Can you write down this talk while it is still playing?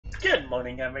Good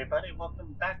morning, everybody.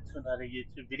 Welcome back to another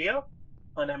YouTube video.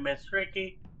 My name is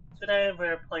Ricky. Today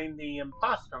we're playing the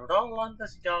imposter role on the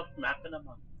skeld map in a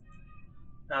month.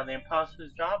 Now, the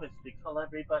imposter's job is to kill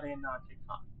everybody in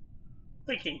Najikon.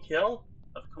 We can kill,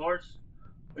 of course.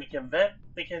 We can vent.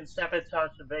 We can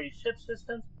sabotage the various ship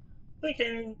systems. We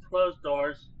can close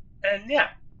doors. And yeah,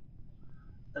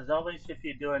 as always, if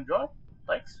you do enjoy,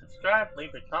 like, subscribe,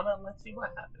 leave a comment. Let's see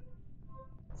what happens.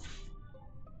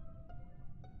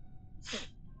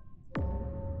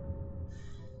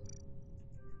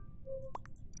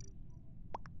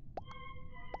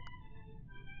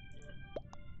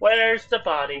 Where's the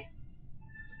body?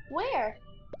 Where?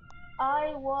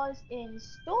 I was in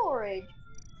storage.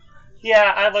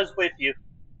 Yeah, I was with you.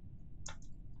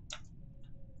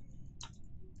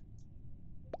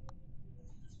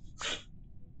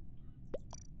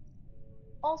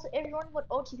 Also, everyone, what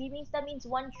OTP means, that means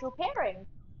one true pairing.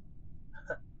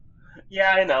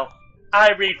 Yeah, I know.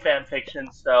 I read fan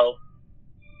fiction, so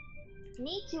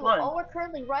Me too. one. Oh, we're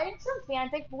currently writing some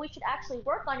fanfic, but we should actually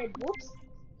work on it. Whoops.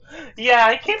 Yeah,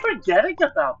 I keep forgetting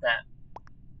about that.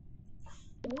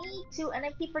 Me too, and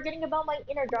I keep forgetting about my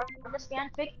Inner Darkness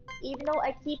fanfic, even though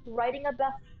I keep writing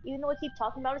about, even though I keep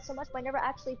talking about it so much, but I never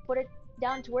actually put it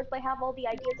down to words, but I have all the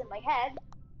ideas in my head.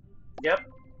 Yep.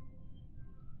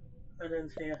 I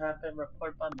didn't see it happen.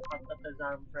 Report button popped up as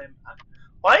arm frame.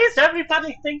 Why is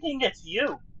everybody thinking it's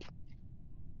you?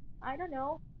 I don't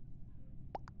know.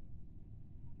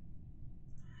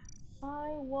 I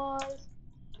was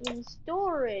in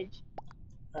storage.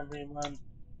 Everyone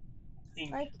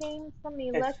thinks I came from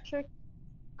it's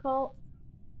electrical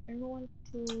and went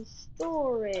to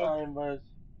storage. I was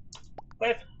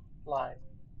with Lime.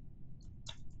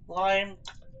 Lime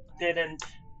didn't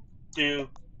do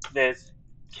this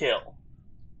kill.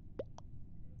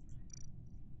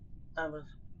 I was.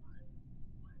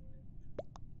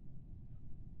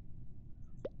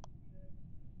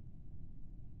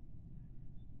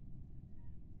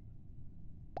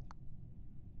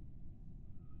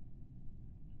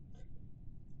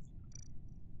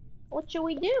 What should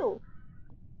we do?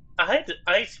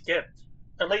 I skipped.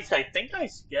 At least I think I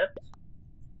skipped.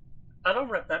 I don't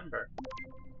remember.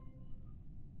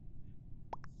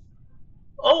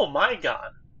 Oh my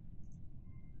god.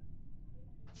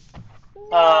 Um.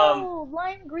 No!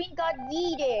 Lime Green got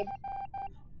yeeted.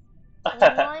 When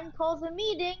Lime calls a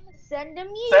meeting, send him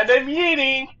Send yeet. him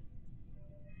yeeting.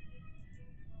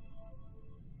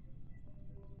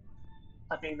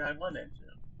 I mean, I wanted to.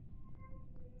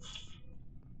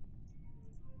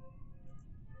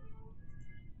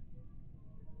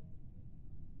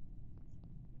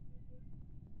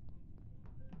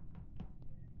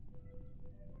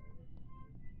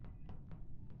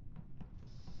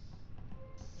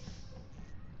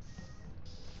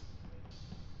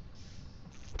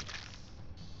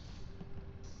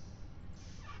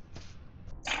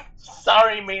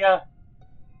 Sorry, Mia.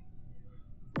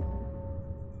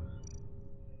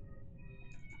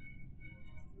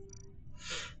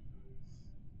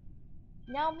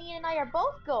 Now me and I are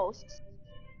both ghosts.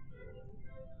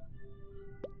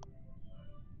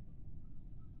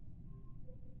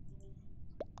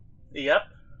 Yep.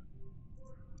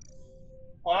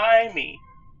 Why me?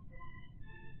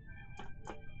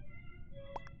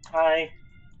 I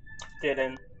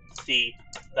didn't see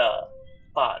the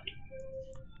body.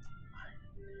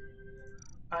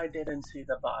 I didn't see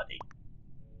the body.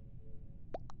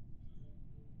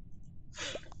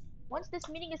 Once this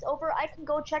meeting is over, I can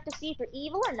go check to see if you're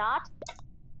evil or not.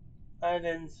 I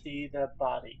didn't see the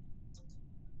body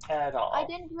at I all.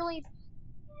 didn't really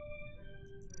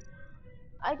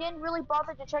I didn't really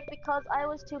bother to check because I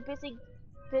was too busy,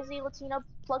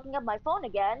 plugging up my phone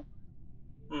again.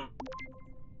 Hmm.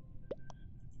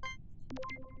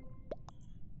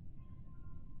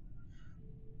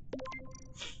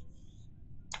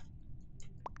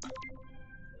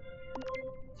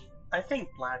 I think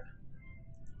black.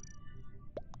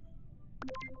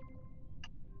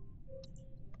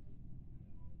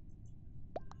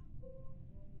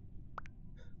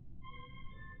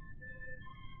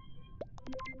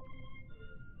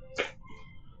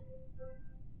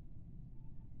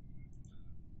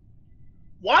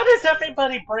 Why does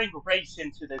everybody bring race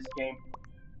into this game?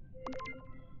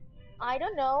 I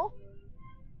don't know.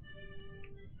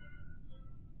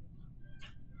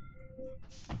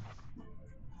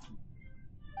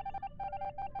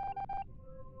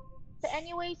 But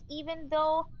anyways, even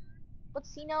though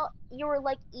Lucina, you were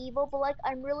like evil, but like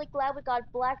I'm really glad we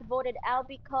got Black voted out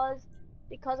because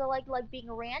I like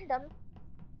being random.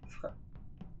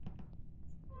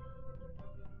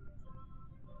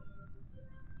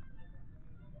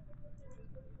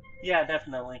 Yeah,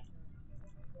 definitely.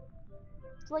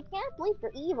 so I can't believe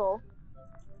they're evil.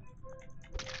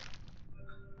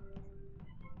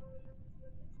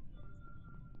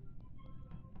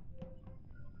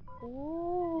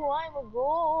 Ooh, I'm a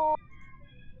gold.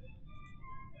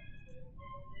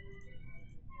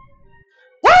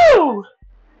 Woo!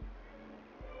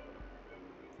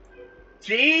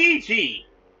 GG.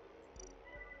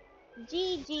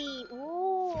 GG.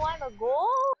 Ooh, I'm a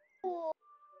gold.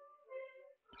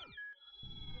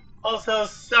 Also,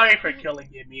 sorry for killing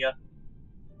you, Mia.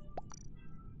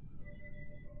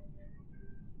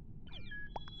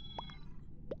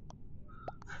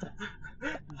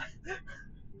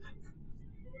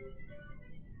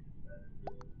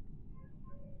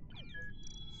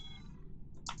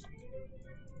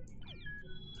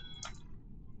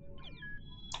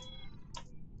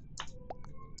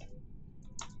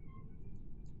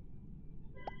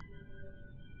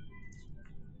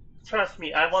 Trust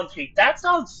me, I won't cheat. That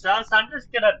sounds sus. I'm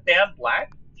just gonna ban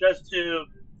black just to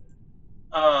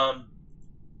um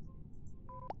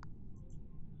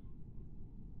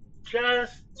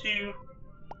just to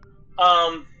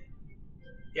um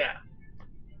yeah,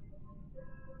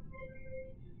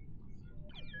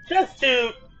 just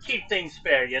to keep things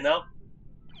fair, you know?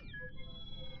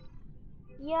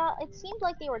 Yeah, it seemed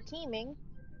like they were teaming.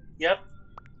 Yep.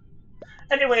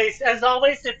 Anyways, as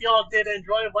always, if y'all did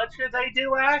enjoy, what should they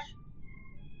do, Ash?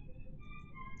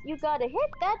 You gotta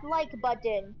hit that like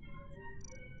button.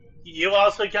 You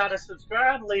also gotta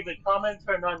subscribe, leave a comment,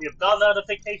 turn on your bell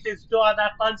notifications, do all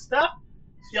that fun stuff.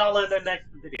 See y'all in the next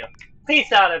video.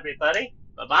 Peace out, everybody.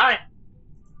 Bye bye.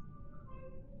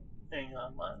 Hang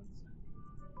on one.